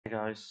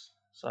guys.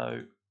 So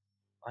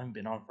I haven't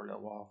been on for a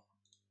little while.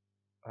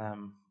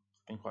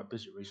 Been quite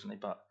busy recently,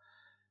 but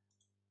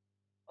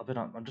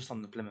I'm just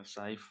on the Plymouth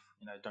save.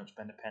 Don't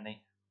spend a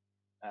penny.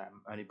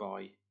 Only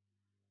buy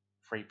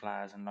free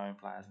players and loan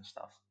players and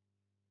stuff.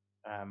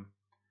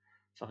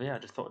 So yeah, I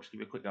just thought I'd just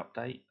give you a quick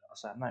update. I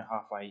said I'm now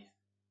halfway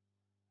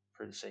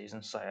through the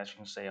season, so as you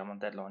can see, I'm on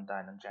deadline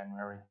down in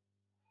January.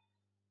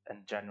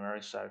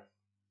 So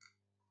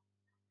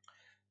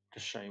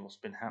just show you what's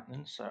been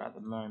happening. So at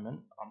the moment,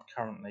 I'm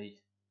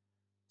currently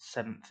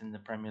 7th in the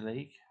Premier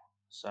League.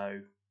 So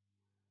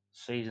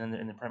season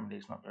in the Premier League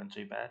is not going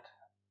too bad.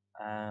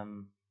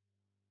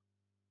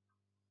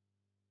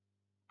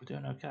 We're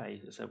doing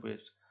okay. So we're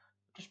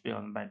just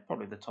beyond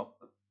probably the top,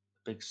 the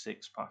big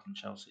six, apart from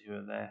Chelsea, who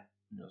are there.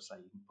 You'll say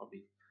you can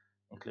probably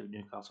include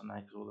Newcastle now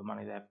because all the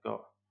money they've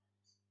got.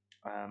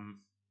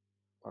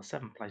 Well,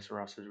 7th place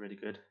for us is really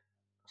good.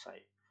 I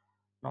say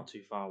not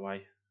too far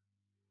away.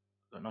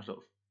 Got a nice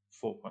little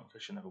 4-point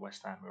cushion over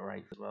West Ham, who are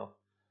 8th as well.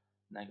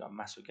 And they got a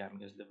massive gap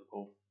against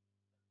Liverpool.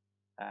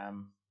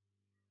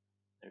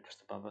 They're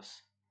just above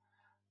us.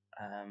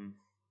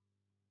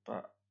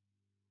 But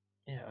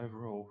yeah,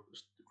 overall,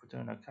 we're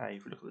doing okay.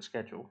 If we look at the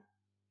schedule,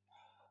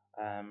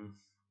 I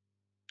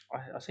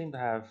seem to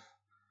have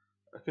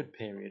a good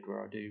period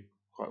where I do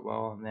quite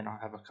well, and then I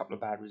have a couple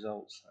of bad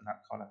results, and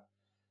that kind of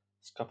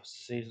scuppers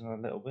the season a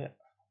little bit.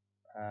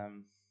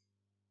 I'm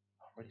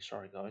really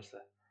sorry, guys.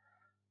 The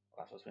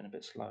laptop's been a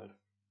bit slow.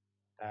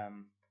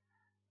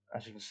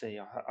 As you can see,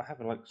 I have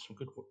some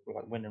good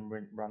winning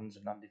runs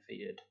and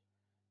undefeated,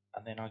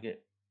 and then I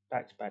get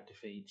back-to-back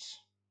defeats.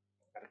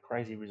 Had a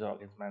crazy result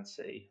against Man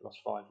City, lost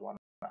 5-1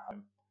 at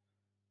home,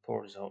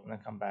 poor result, and then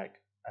come back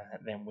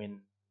and then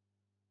win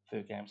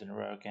 2 games in a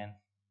row again.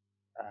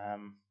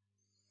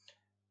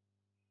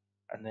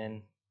 And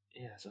then,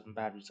 yeah, some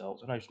bad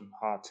results. I know some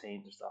hard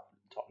teams and stuff.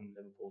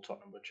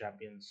 Tottenham were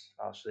champions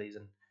last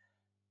season,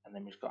 and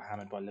then we just got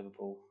hammered by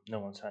Liverpool. No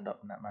one turned up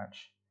in that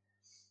match.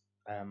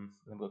 Then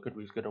we got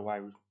good away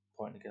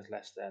point against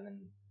Leicester, and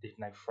then they've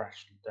now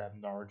thrashed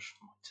Norwich,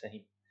 my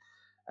team,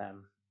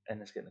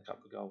 and it's getting a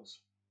couple of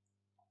goals.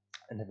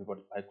 And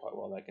everybody played quite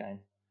well that game.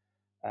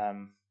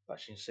 But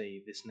as you can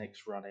see, this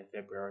next run in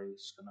February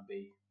is going to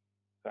be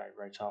very,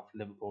 very tough.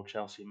 Liverpool,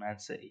 Chelsea, Man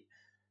City,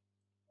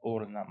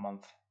 all in that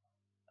month.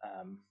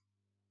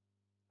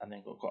 And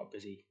then got quite a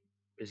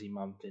busy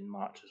month in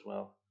March as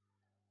well.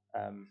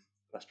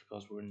 That's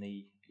because we're in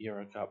the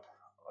Euro Cup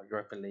or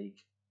Europa League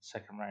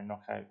second round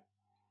knockout.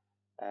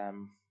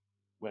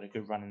 We had a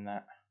good run in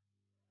that.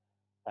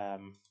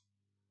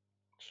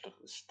 Just look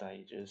at the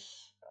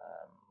stages.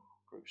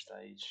 Group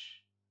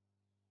stage.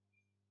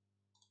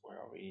 Where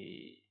are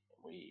we?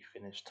 We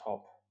finished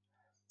top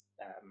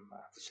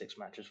after 6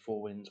 matches,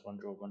 4 wins, 1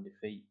 draw, 1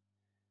 defeat.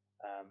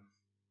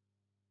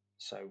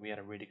 So we had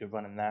a really good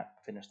run in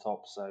that. Finished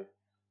top. So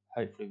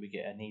hopefully we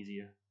get an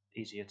easier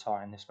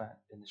tie in this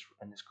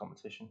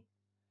competition.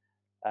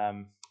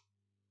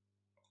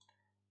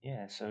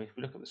 Yeah, so if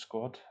we look at the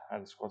squad, how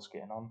the squad's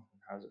getting on,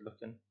 how's it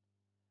looking?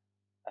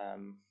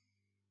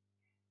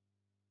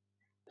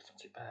 It's not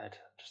too bad.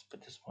 Just a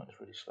bit disappointed,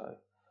 it's really slow.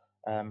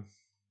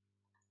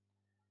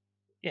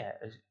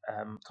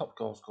 Top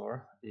goal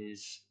scorer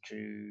is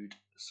Jude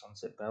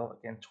Sunset Bell.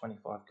 Again,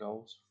 25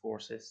 goals, 4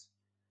 assists.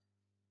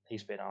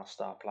 He's been our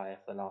star player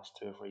for the last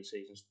 2 or 3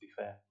 seasons, to be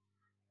fair.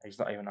 He's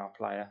not even our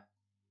player,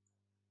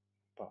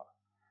 but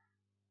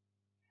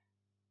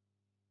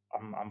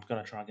I'm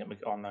going to try and get him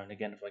on loan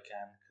again if I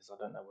can, because I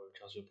don't know whether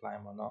Chelsea will play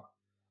him or not.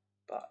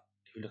 But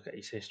if you look at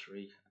his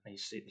history and you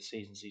see the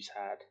seasons he's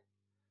had,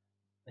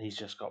 he's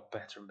just got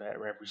better and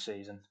better every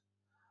season.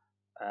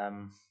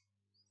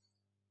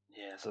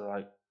 So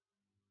like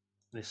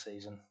this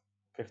season,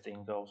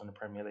 15 goals in the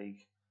Premier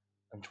League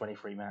and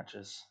 23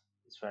 matches.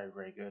 It's very,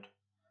 very good.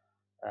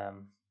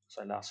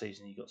 So last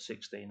season he got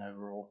 16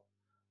 overall,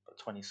 but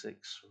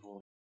 26 with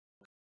all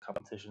the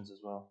competitions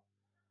as well.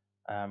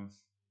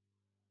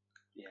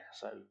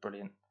 So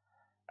brilliant.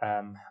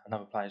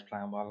 Another player who's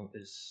playing well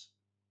is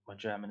my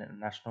German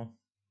international.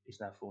 He's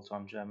now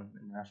full-time German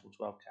international,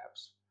 12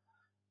 caps.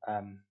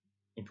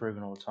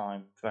 Improving all the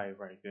time. Very,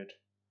 very good.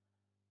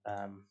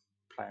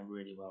 Playing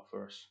really well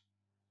for us.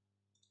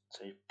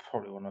 So he's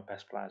probably one of the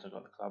best players I've got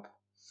at the club.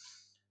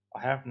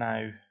 I have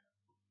now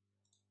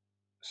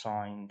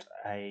signed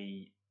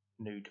a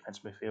new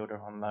defensive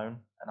midfielder on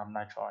loan, and I'm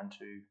now trying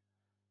to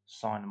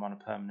sign him on a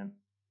permanent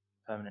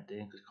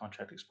deal because his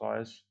contract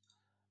expires.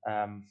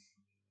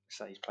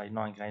 So he's played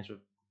 9 games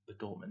with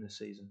Dortmund this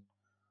season,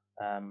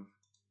 and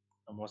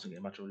wasn't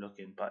getting much of a look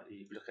in. But if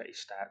you look at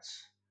his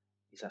stats,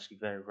 he's actually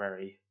very,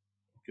 very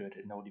good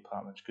in all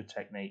departments. Good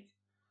technique,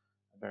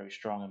 very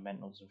strong in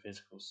mentals and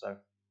physicals. So,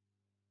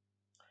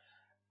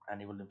 and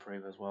he will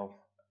improve as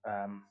well.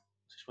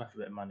 He's worth a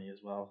bit of money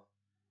as well.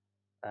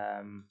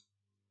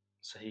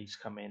 So he's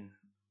come in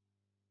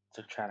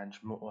to challenge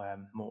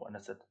Morton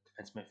as a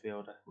defensive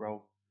midfielder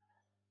role.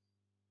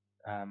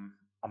 I'm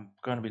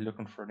going to be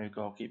looking for a new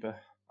goalkeeper,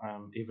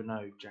 even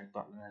though Jack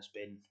Butland has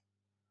been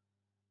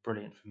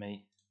brilliant for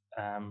me.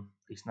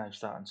 He's now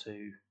starting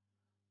to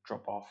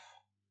drop off,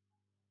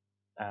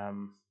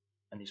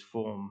 and his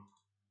form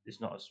is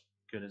not as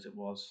good as it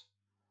was.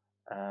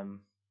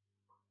 Um,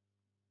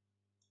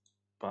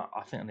 but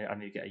I think I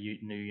need to get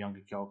a new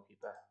younger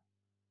goalkeeper.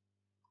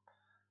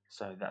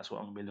 So that's what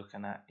I'm going to be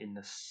looking at in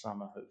the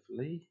summer,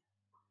 hopefully.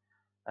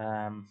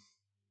 I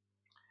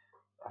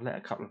let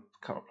a couple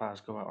of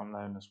players go out on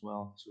loan as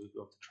well, so we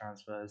go off the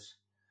transfers.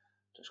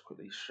 Just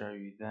quickly show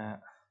you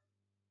that.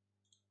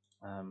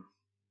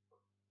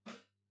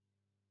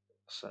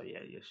 So yeah,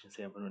 you can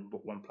see I've only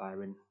put one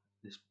player in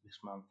this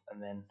month,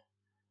 and then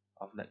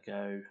I've let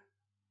go.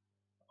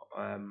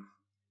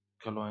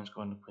 Cologne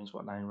gone to Queen's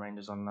Park Lane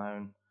Rangers on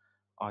loan.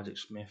 Isaac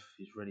Smith,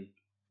 he's really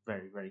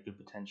very good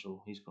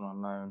potential. He's gone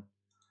on loan.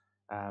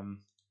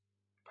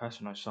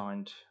 Person I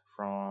signed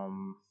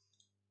from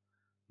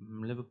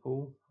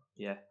Liverpool,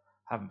 yeah,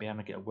 haven't been able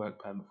to get a work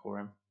permit for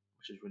him,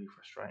 which is really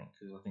frustrating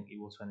because I think he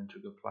will turn into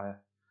a good player.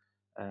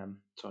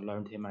 So I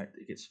loaned him out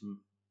to get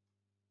some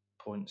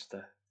points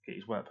to get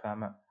his work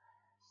permit.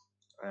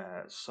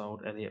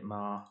 Sold Elliot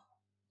Marr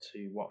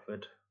to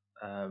Watford.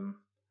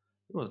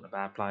 He wasn't a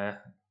bad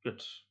player.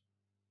 Good.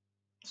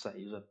 Say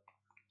he was a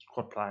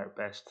squad player at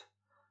best.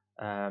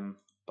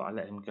 But I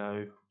let him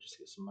go just to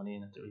get some money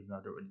in. Even though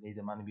I don't really need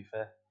the money, to be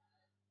fair.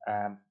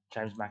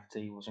 James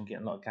McAtee wasn't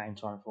getting a lot of game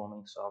time for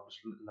me, so I just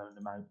loaned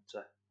him out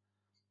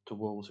to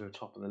Wolves, who are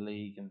top of the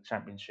league and the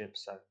Championship.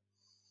 So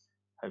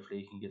hopefully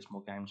he can get some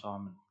more game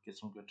time and get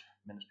some good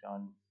minutes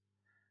behind him.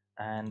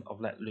 And I've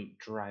let Luke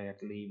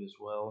Drayad leave as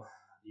well.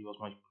 He was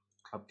my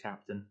club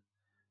captain,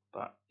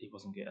 but he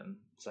wasn't getting,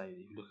 say,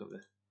 if you look at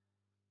the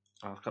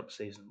last couple of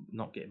seasons,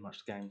 not getting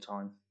much game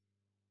time.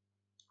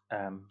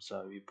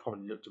 So you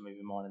probably look to move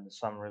him on in the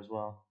summer as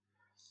well.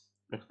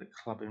 Look at the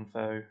club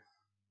info.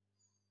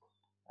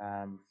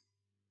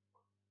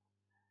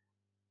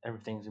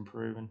 Everything's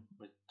improving.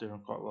 We're doing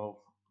quite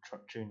well.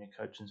 Junior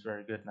coaching is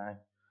very good now.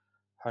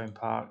 Home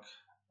Park,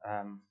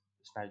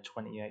 it's now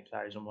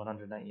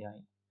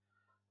 28,188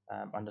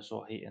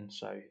 undersort heating,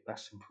 so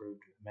that's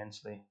improved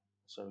immensely.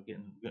 So we're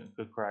getting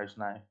good crowds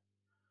now.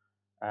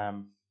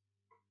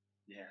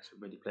 Yeah, so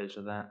really pleased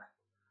with that.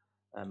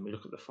 We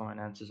look at the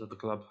finances of the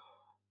club.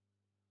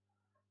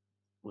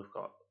 We've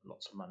got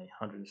lots of money,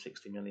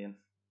 160 million.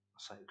 I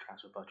say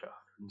transfer budget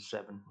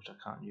 107, which I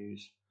can't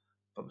use,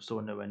 but we're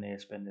still nowhere near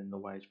spending the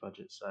wage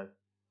budget. So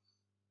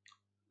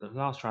the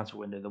last transfer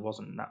window, there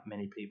wasn't that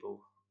many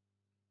people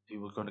who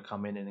were going to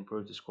come in and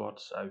improve the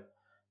squad. So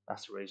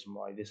that's the reason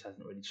why this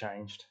hasn't really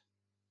changed.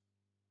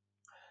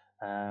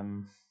 I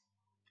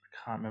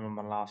can't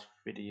remember my last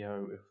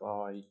video if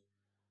I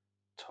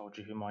told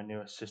you who my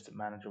new assistant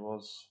manager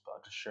was, but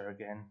I'll just share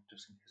again,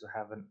 just in case I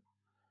haven't.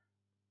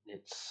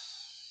 It's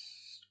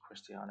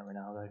Cristiano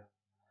Ronaldo.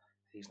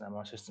 He's now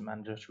my assistant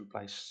manager to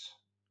replace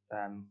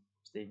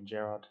Steven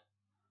Gerrard.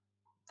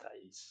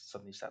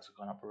 Some of these stats have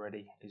gone up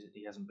already.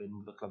 He hasn't been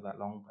with the club that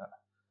long, but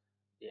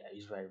yeah,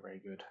 he's very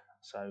good.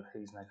 So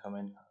he's now come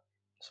in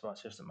as my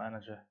assistant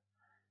manager,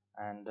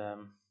 and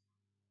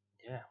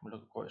yeah, we're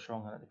looking quite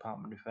strong in that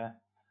department. To be fair,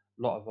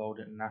 a lot of old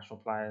international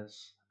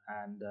players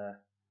and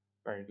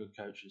very good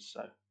coaches.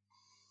 So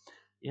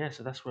yeah,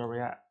 so that's where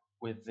we're at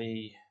with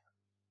the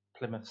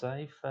Plymouth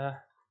save.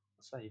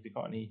 Say if you've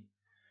got any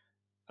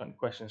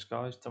questions,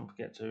 guys, don't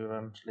forget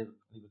to leave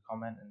a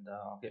comment, and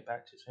I'll get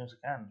back to you as soon as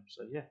I can.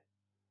 So yeah,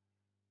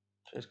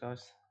 cheers,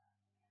 guys.